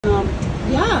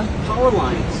Yeah. Power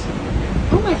lines.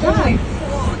 Oh my god. Holy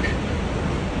fuck.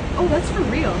 Oh, that's for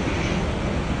real.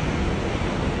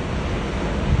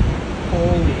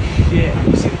 Holy shit.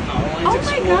 You see the power lines Oh my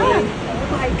exploding? god. Oh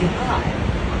my god.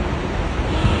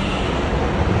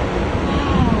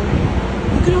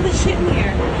 Wow. Look at all this shit in the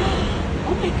air.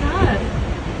 Oh my god.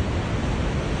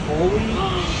 Holy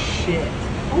shit.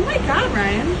 Oh my god,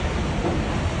 Ryan.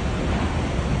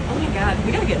 Oh my god.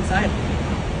 We gotta get inside.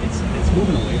 It's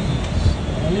moving away from us.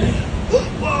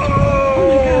 Whoa! Oh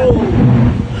my god.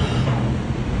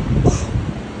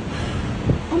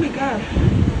 Oh my god.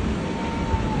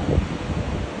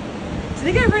 Did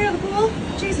they get it right out of the pool?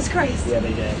 Jesus Christ. Yeah,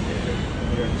 they did.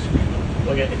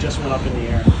 Look at it, just went up in the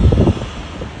air.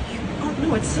 Oh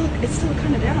no, it's still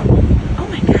kind of down. Oh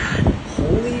my god.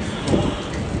 Holy fuck.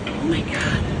 Oh my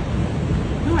god.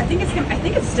 No, I think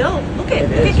it's still. Look at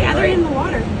It is, gathering right? in the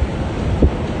water.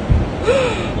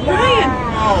 Ryan.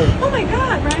 Wow. Oh my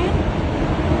god, Ryan.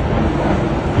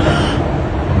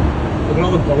 Look at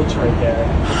all the boats right there.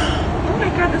 Oh my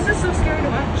god, this is so scary to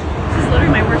watch. This is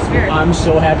literally my worst fear. I'm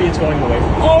so happy it's going away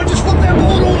from me. Oh, it just flipped that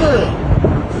boat over!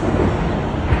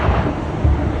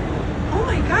 Oh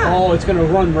my god. Oh, it's gonna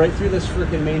run right through this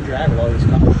freaking main drag with all these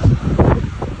cars.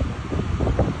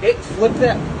 It flipped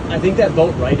that. I think that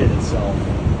boat righted itself.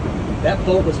 That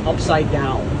boat was upside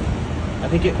down. I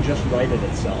think it just righted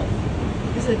itself.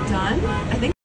 Is it done? I think